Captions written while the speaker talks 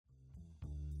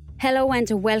Hello and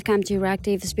welcome to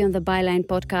Euractiv's Beyond the Byline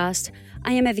podcast.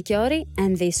 I am Evi Chiori,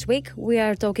 and this week we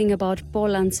are talking about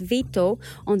Poland's veto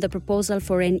on the proposal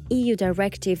for an EU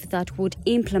directive that would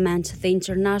implement the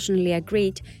internationally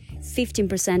agreed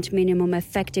 15% minimum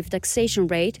effective taxation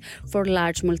rate for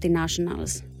large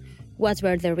multinationals. What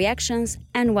were the reactions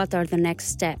and what are the next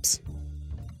steps?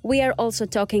 We are also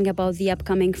talking about the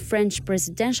upcoming French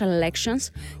presidential elections,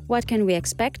 what can we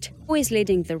expect, who is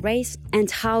leading the race,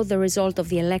 and how the result of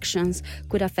the elections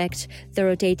could affect the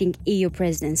rotating EU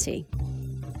presidency.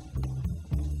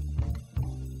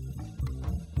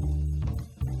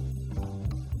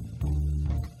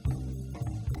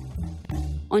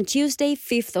 On Tuesday,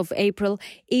 5th of April,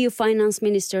 EU finance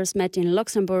ministers met in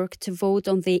Luxembourg to vote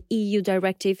on the EU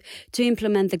directive to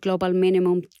implement the global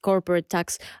minimum corporate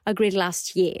tax agreed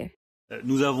last year.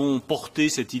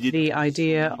 The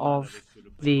idea of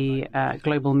the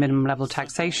global minimum level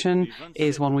taxation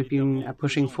is one we've been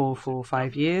pushing for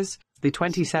 5 years. The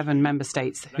 27 member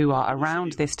states who are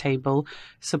around this table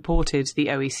supported the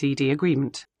OECD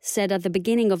agreement. Said at the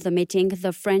beginning of the meeting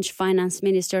the French finance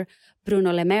minister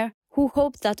Bruno Le Maire, who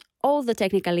hoped that all the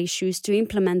technical issues to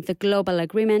implement the global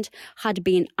agreement had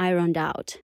been ironed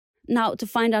out. Now, to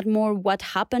find out more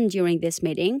what happened during this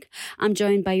meeting, I'm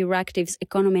joined by Euractiv's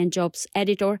Economy and Jobs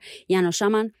editor, Janos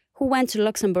Schaman, who went to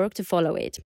Luxembourg to follow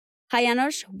it. Hi,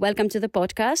 Janos. Welcome to the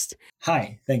podcast.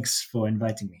 Hi, thanks for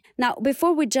inviting me. Now,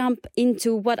 before we jump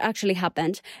into what actually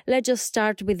happened, let's just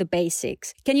start with the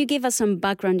basics. Can you give us some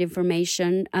background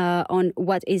information on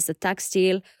what is the tax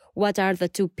deal, what are the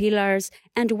two pillars,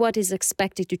 and what is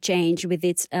expected to change with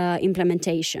its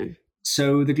implementation?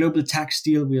 So the global tax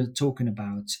deal we are talking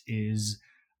about is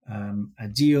a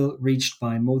deal reached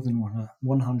by more than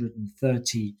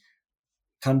 130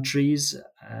 countries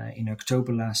in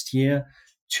October last year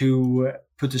to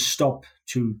put a stop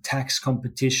to tax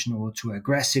competition or to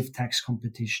aggressive tax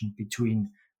competition between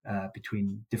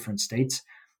different states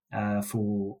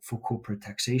for corporate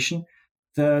taxation.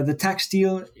 The tax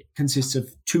deal consists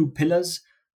of two pillars.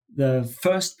 The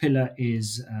first pillar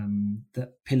is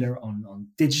the pillar on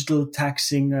digital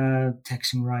taxing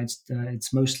rights.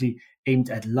 It's mostly aimed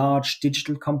at large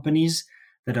digital companies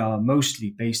that are mostly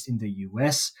based in the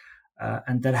US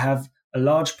and that have a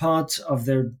large part of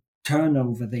their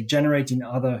turnover they generate in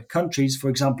other countries, for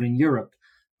example, in Europe,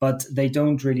 but they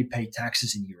don't really pay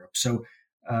taxes in Europe. So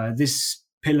this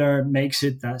pillar makes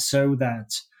it that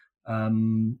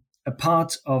a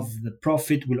part of the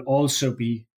profit will also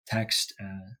be taxed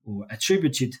or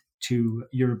attributed to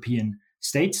European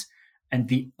states. And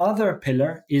the other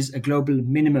pillar is a global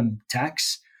minimum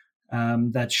tax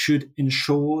that should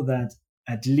ensure that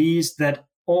at least that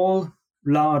all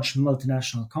large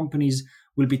multinational companies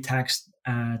will be taxed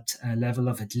at a level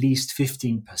of at least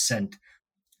 15%.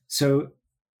 So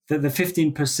the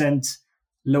 15%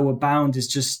 lower bound is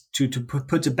just to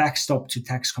put a backstop to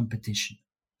tax competition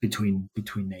between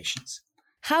nations.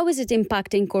 How is it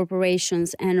impacting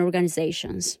corporations and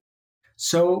organizations?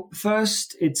 So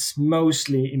first, it's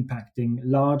mostly impacting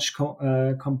large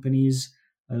companies,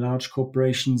 large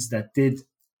corporations that did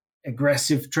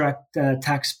aggressive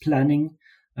tax planning,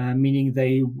 meaning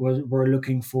they were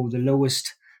looking for the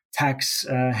lowest tax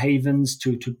havens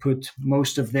to put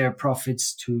most of their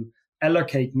profits, to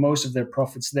allocate most of their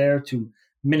profits there to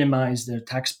minimize their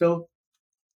tax bill.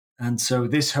 And so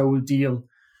this whole deal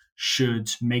should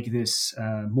make this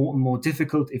more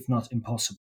difficult, if not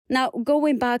impossible. Now,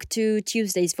 going back to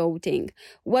Tuesday's voting,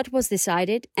 what was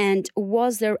decided and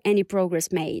was there any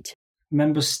progress made?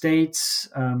 Member states,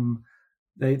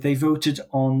 they voted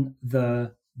on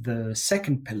the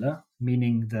second pillar,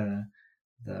 meaning the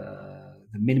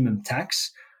minimum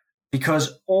tax,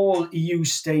 because all EU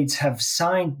states have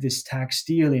signed this tax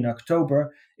deal in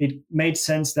October. It made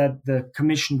sense that the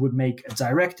Commission would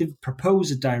propose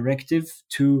a directive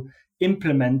to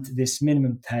implement this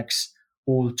minimum tax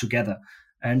altogether.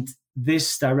 And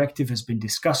this directive has been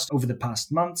discussed over the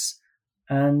past months,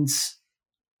 and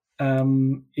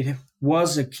it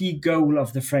was a key goal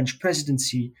of the French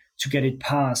presidency to get it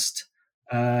passed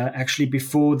actually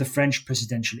before the French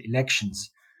presidential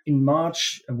elections. In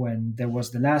March, when there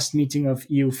was the last meeting of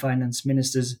EU finance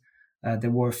ministers, there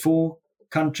were 4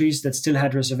 countries that still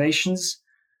had reservations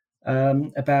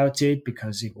about it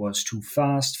because it was too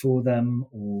fast for them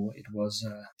or it was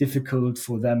difficult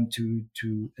for them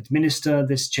to administer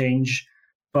this change.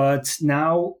 But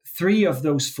now 3 of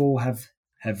those 4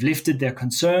 have lifted their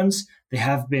concerns.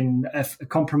 A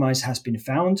compromise has been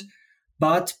found.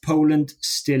 But Poland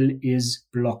still is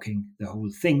blocking the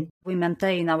whole thing. We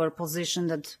maintain our position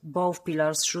that both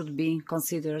pillars should be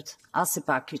considered as a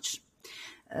package.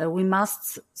 We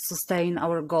must sustain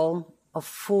our goal of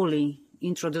fully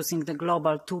introducing the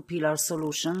global two-pillar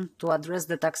solution to address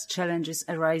the tax challenges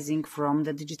arising from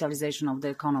the digitalization of the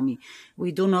economy.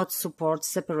 We do not support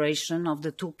separation of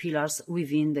the two pillars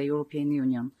within the European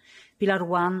Union. Pillar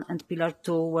 1 and Pillar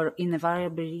 2 were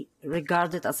invariably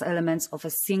regarded as elements of a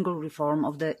single reform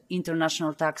of the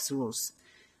international tax rules.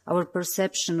 Our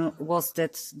perception was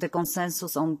that the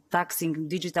consensus on taxing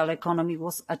digital economy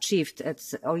was achieved at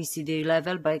OECD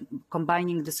level by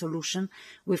combining the solution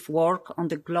with work on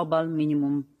the global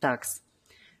minimum tax.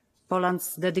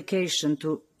 Poland's dedication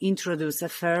to introduce a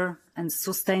fair and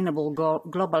sustainable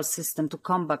global system to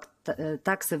combat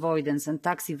tax avoidance and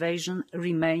tax evasion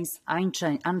remains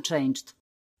unchanged.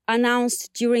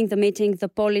 Announced during the meeting, the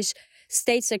Polish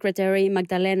State Secretary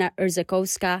Magdalena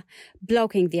Rdzakowska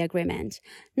blocking the agreement.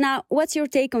 Now, what's your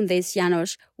take on this,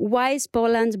 Janusz? Why is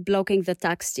Poland blocking the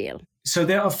tax deal? So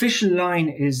their official line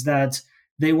is that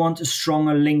they want a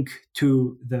stronger link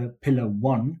to the Pillar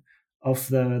 1 of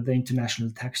the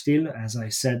international tax deal. As I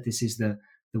said, this is the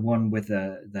one with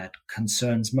that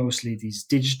concerns mostly these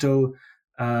digital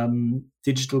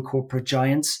corporate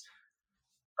giants.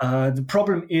 The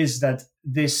problem is that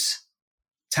this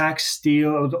tax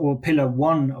deal or Pillar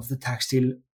 1 of the tax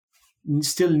deal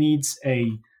still needs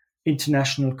a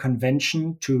international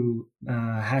convention to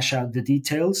hash out the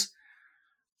details,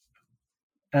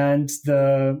 and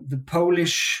the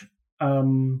Polish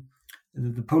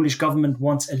government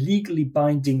wants a legally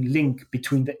binding link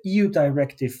between the EU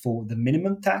directive for the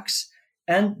minimum tax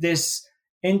and this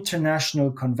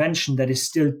international convention that is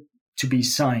still to be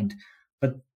signed.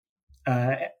 But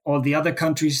all the other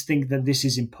countries think that this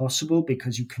is impossible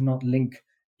because you cannot link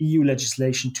EU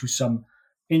legislation to some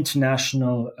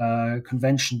international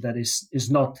convention that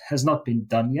has not been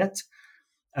done yet.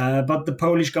 But the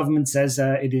Polish government says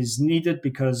it is needed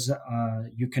because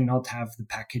you cannot have the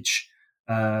package,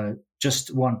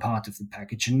 just one part of the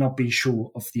package, and not be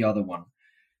sure of the other one.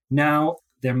 Now,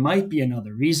 there might be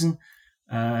another reason,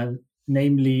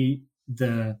 namely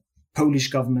the Polish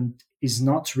government is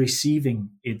not receiving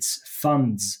its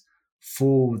funds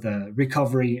for the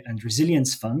Recovery and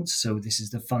Resilience Fund. So this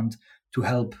is the fund to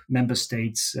help member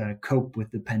states cope with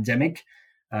the pandemic.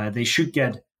 They should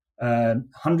get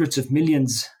hundreds of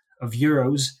millions of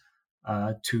euros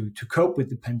to cope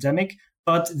with the pandemic,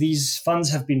 but these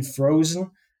funds have been frozen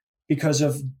because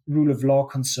of rule of law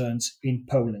concerns in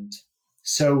Poland.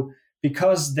 So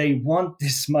because they want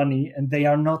this money and they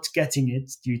are not getting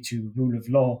it due to rule of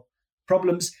law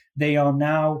problems, they are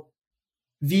now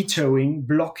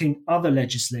blocking other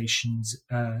legislation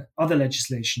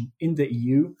in the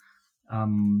EU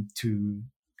to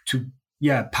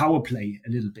power play a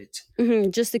little bit.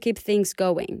 Just to keep things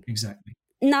going. Exactly.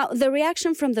 Now, the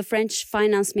reaction from the French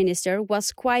finance minister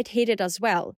was quite heated as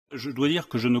well. I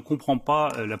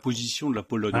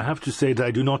have to say that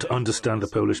I do not understand the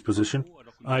Polish position.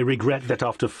 I regret that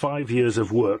after 5 years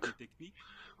of work,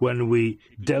 when we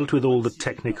dealt with all the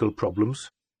technical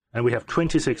problems, and we have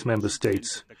 26 member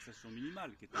states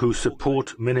who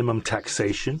support minimum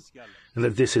taxation, and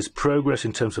that this is progress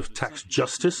in terms of tax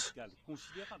justice,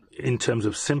 in terms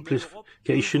of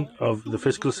simplification of the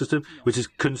fiscal system, which is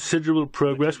considerable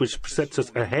progress, which sets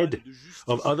us ahead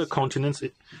of other continents.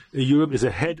 Europe is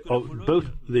ahead of both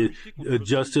the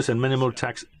justice and minimal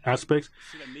tax aspects,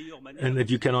 and that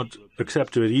you cannot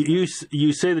accept it.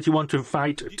 You say that you want to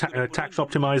fight tax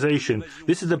optimization.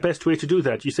 This is the best way to do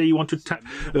that. You say you want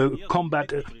to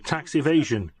combat tax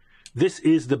evasion. This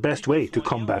is the best way to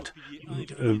combat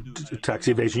tax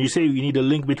evasion. You say you need a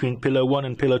link between Pillar 1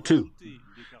 and Pillar 2.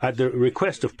 At the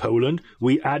request of Poland,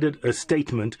 we added a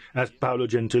statement, as Paolo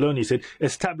Gentiloni said,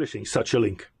 establishing such a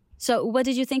link. So what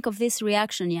did you think of this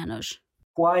reaction, Janusz?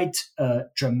 Quite a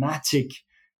dramatic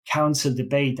council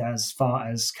debate as far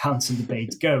as council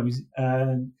debate goes.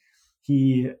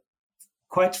 He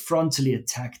quite frontally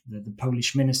attacked the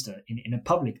Polish minister in a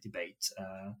public debate.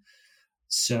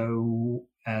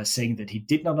 Saying that he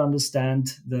did not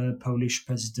understand the Polish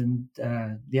president,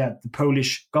 the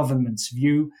Polish government's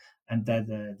view, and that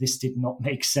this did not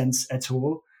make sense at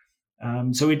all.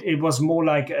 So it was more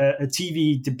like a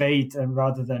TV debate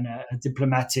rather than a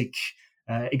diplomatic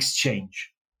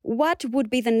exchange. What would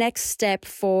be the next step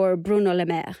for Bruno Le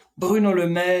Maire? Bruno Le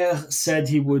Maire said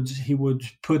he would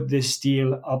put this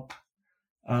deal up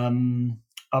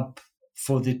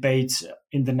for debate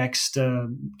in the next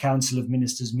Council of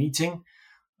Ministers meeting,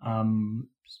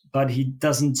 but he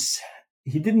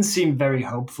didn't seem very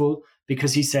hopeful,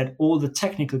 because he said all the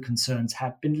technical concerns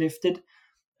had been lifted,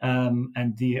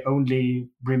 and the only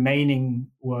remaining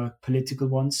were political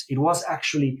ones. It was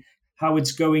actually how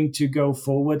it's going to go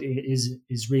forward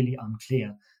is really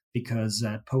unclear. because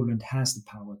Poland has the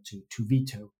power to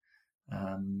veto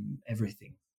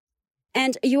everything.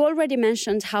 And you already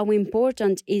mentioned how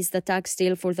important is the tax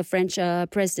deal for the French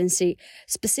presidency,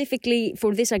 specifically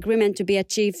for this agreement to be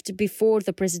achieved before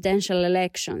the presidential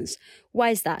elections.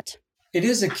 Why is that? It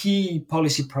is a key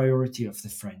policy priority of the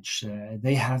French.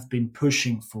 They have been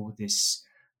pushing for this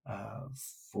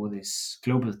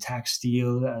global tax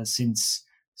deal since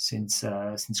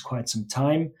quite some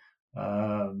time.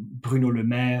 Bruno Le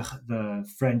Maire, the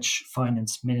French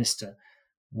finance minister,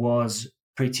 was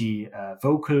pretty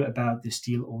vocal about this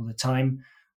deal all the time.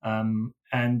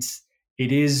 And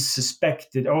it is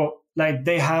suspected,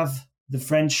 they have the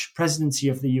French presidency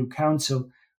of the EU Council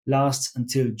lasts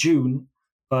until June,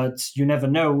 but you never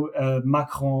know.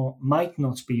 Macron might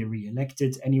not be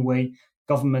re-elected anyway.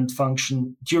 Government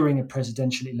function during a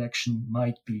presidential election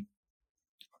might be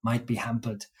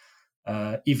hampered,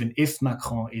 even if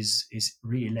Macron is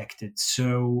re-elected.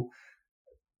 So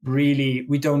really,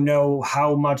 we don't know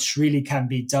how much really can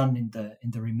be done in the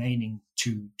remaining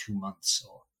 2 months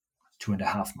or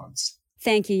 2.5 months.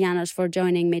 Thank you, Janos, for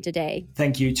joining me today.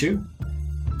 Thank you too.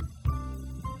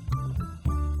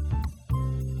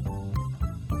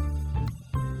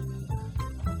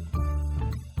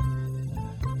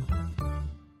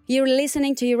 You're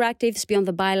listening to Euractiv's Beyond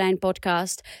the Byline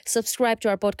podcast. Subscribe to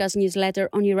our podcast newsletter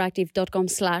on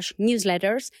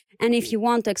euractiv.com/newsletters. And if you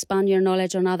want to expand your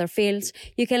knowledge on other fields,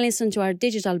 you can listen to our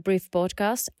Digital Brief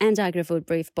podcast and Agri-Food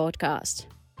Brief podcast.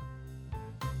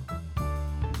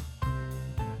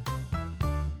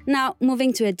 Now,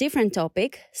 moving to a different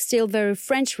topic, still very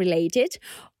French-related,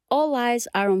 all eyes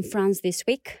are on France this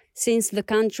week, since the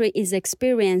country is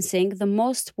experiencing the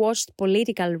most watched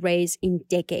political race in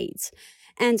decades.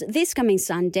 And this coming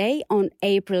Sunday, on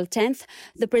April 10th,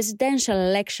 the presidential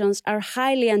elections are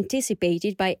highly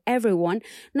anticipated by everyone,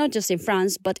 not just in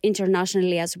France, but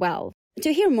internationally as well.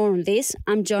 To hear more on this,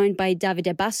 I'm joined by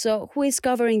Davide Basso, who is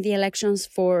covering the elections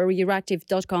for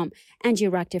Euractiv.com and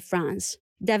Euractiv France.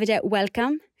 Davide,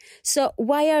 welcome. So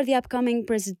why are the upcoming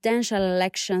presidential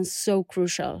elections so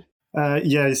crucial?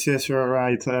 Yes, you're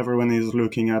right. Everyone is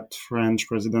looking at French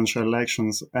presidential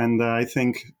elections. And I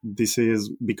think this is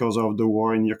because of the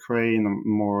war in Ukraine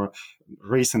more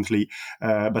recently,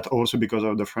 but also because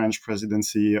of the French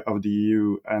presidency of the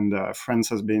EU. And France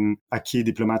has been a key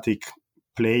diplomatic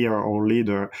player or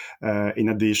leader, in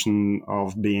addition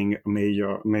of being a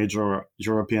major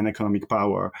European economic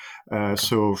power.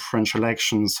 So French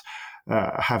elections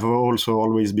have also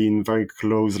always been very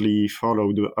closely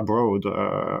followed abroad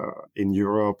in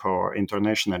Europe or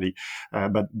internationally.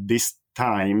 But this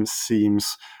time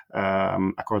seems,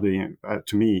 according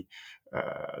to me,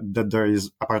 that there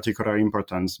is a particular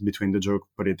importance between the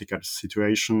geopolitical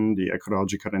situation, the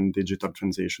ecological and digital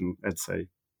transition, let's say.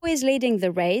 Who is leading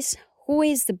the race? Who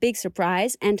is the big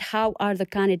surprise? And how are the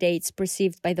candidates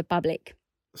perceived by the public?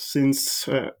 Since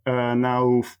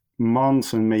now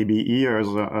months and maybe years,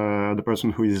 the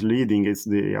person who is leading is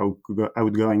the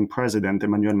outgoing president,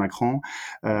 Emmanuel Macron,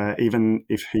 even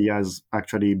if he has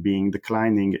actually been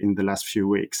declining in the last few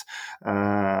weeks.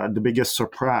 The biggest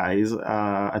surprise,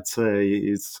 I'd say,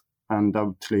 is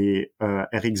undoubtedly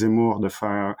Éric Zemmour, the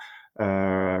far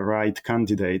right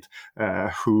candidate,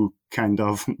 who kind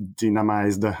of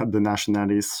dynamized the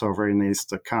nationalist,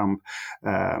 sovereignist camp,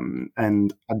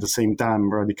 and at the same time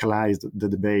radicalized the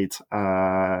debate,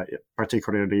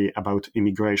 particularly about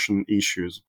immigration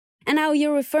issues. And now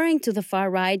you're referring to the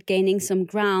far right gaining some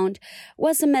ground.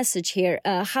 What's the message here?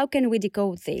 How can we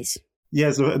decode this?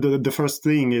 Yes, the first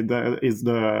thing is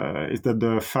that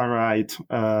the far right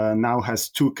now has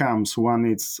two camps. One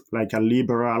is like a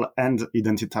liberal and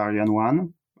identitarian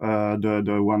one,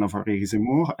 the one of Éric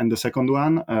Zemmour, and the second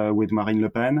one with Marine Le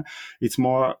Pen, it's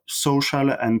more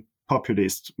social and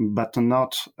populist, but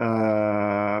not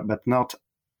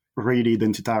really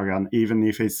identitarian, even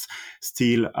if it's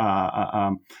still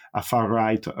a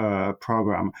far-right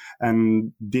program.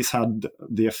 And this had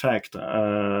the effect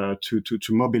to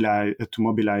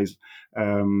mobilize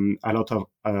a lot of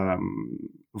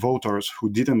voters who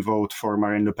didn't vote for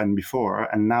Marine Le Pen before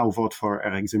and now vote for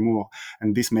Éric Zemmour.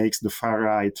 And this makes the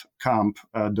far-right camp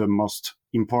the most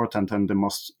important and the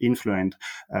most influent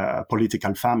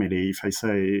political family, if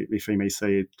I may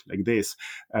say it like this,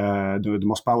 the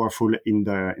most powerful in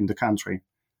the country,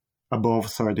 above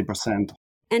 30%.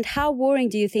 And how worrying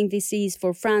do you think this is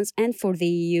for France and for the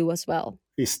EU as well?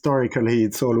 Historically,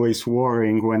 it's always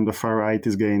worrying when the far right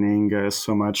is gaining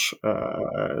so much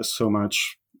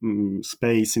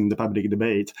space in the public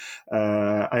debate.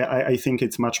 I think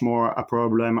it's much more a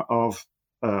problem of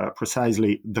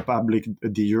precisely the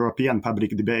European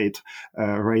public debate,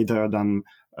 rather than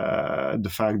the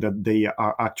fact that they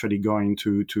are actually going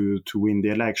to win the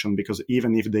election, because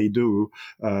even if they do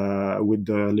with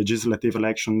the legislative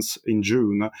elections in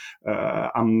June,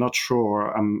 I'm not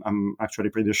sure. I'm actually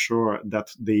pretty sure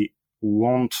that they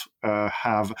won't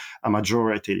have a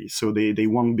majority, so they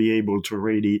won't be able to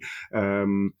really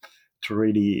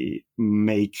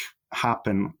make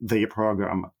happen their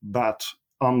program. But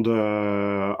on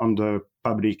the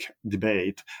public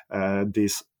debate,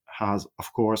 this has,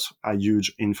 of course, a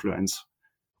huge influence.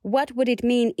 What would it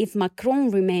mean if Macron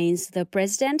remains the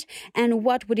president? And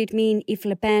what would it mean if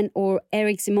Le Pen or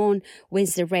Eric Zemmour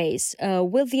wins the race?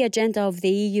 Will the agenda of the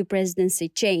EU presidency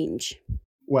change?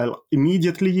 Well,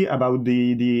 immediately about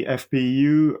the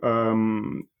FPU,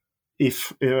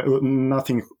 if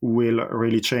nothing will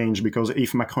really change, because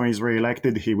if Macron is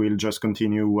re-elected, he will just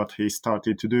continue what he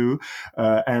started to do.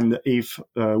 And if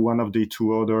one of the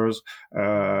two others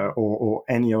or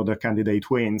any other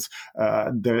candidate wins,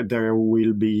 there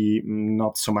will be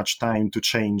not so much time to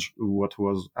change what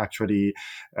was actually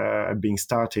being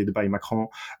started by Macron.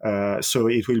 So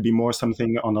it will be more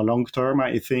something on a long term,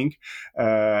 I think.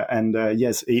 And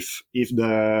yes, if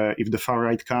the far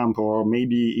right camp, or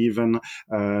maybe even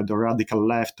the radical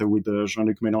left with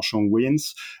Jean-Luc Mélenchon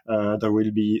wins, there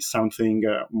will be something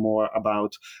more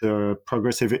about the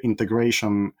progressive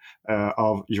integration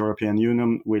of European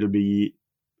Union will be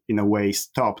in a way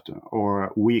stopped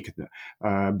or weakened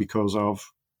because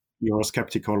of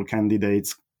Eurosceptical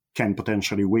candidates can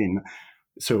potentially win.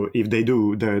 So if they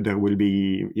do, there will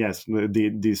be, yes,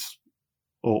 this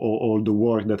all the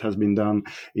work that has been done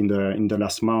in the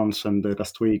last months and the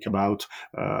last week about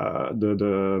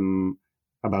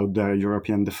about the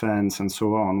European defense and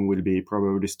so on will be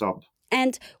probably stopped.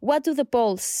 And what do the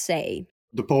polls say?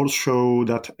 The polls show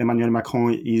that Emmanuel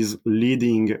Macron is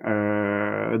leading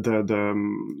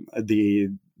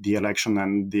the election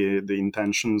and the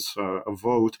intentions of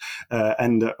vote,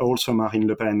 and also Marine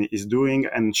Le Pen is doing,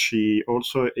 and she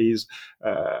also is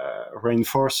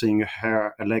reinforcing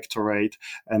her electorate,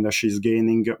 and she's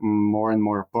gaining more and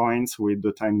more points with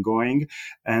the time going,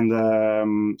 and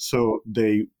so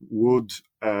they would.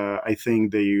 I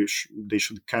think they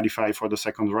should qualify for the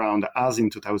second round as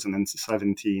in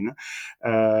 2017.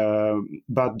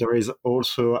 But there is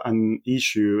also an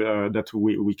issue that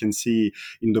we can see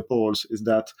in the polls, is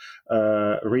that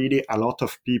really a lot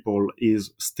of people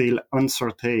is still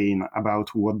uncertain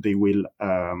about what they will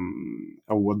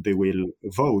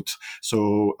vote.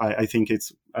 So I think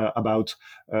it's about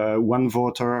one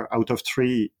voter out of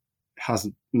three has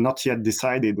not yet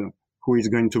decided who is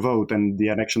going to vote, and the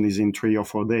election is in 3 or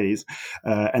 4 days.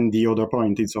 And the other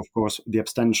point is, of course, the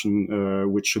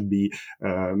abstention, which should be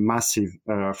massive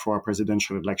for a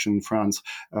presidential election in France,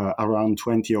 around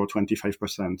 20 or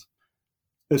 25%.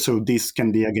 So this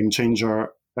can be a game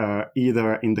changer,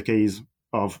 either in the case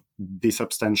of this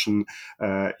abstention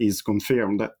is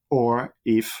confirmed, or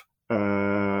if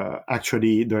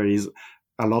actually there is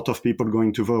a lot of people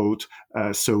going to vote,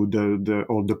 so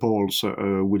all the polls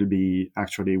will be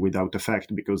actually without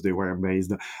effect because they were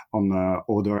based on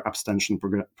other abstention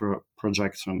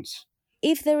projections.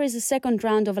 If there is a second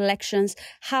round of elections,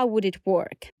 how would it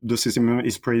work? The system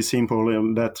is pretty simple.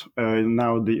 That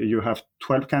now you have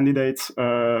 12 candidates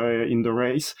in the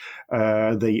race.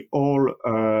 They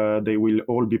will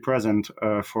all be present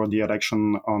for the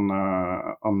election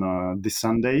on this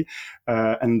Sunday,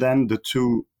 and then the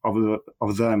two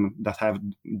of them that have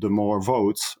the more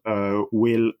votes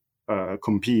will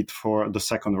compete for the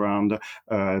second round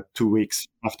 2 weeks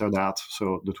after that,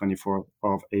 so the 24th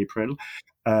of April.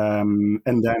 And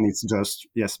then it's just,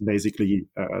 yes, basically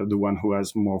the one who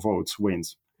has more votes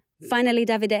wins. Finally,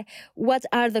 Davide, what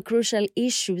are the crucial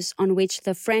issues on which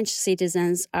the French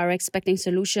citizens are expecting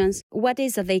solutions? What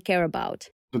is that they care about?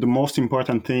 The most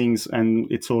important things, and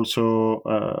it's also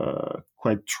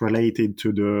quite related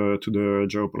to the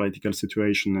geopolitical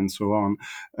situation and so on,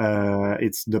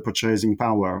 it's the purchasing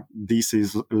power. This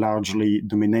is largely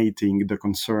dominating the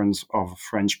concerns of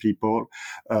French people.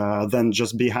 Then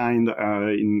just behind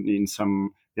in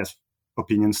some, yes,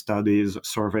 opinion studies,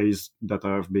 surveys that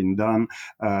have been done,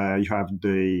 you have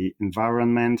the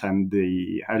environment and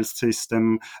the health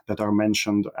system that are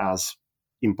mentioned as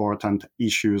important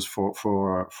issues for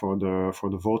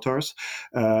the voters,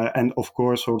 and of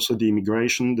course also the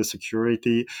immigration, the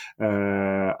security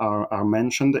are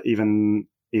mentioned. Even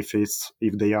if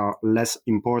they are less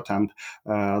important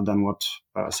than what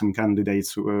some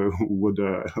candidates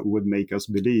would make us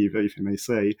believe, if you may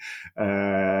say.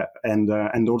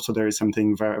 And also there is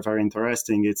something very, very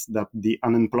interesting. It's that the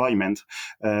unemployment,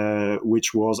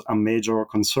 which was a major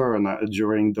concern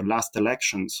during the last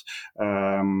elections,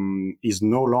 is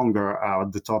no longer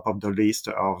at the top of the list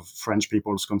of French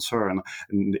people's concern.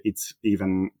 And it's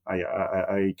even,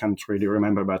 I can't really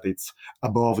remember, but it's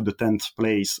above the 10th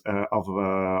place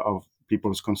of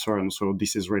people's concern. So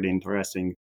this is really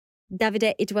interesting.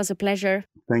 Davide, it was a pleasure.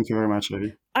 Thank you very much, Levi.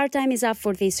 Our time is up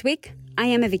for this week. I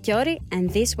am Evi Chiori, and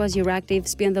this was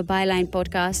Euractiv's Beyond the Byline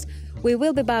podcast. We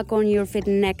will be back on your feed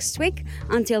next week.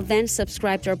 Until then,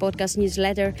 subscribe to our podcast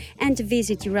newsletter and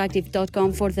visit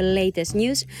euractiv.com for the latest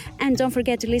news. And don't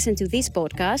forget to listen to this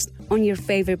podcast on your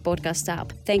favorite podcast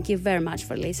app. Thank you very much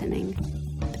for listening.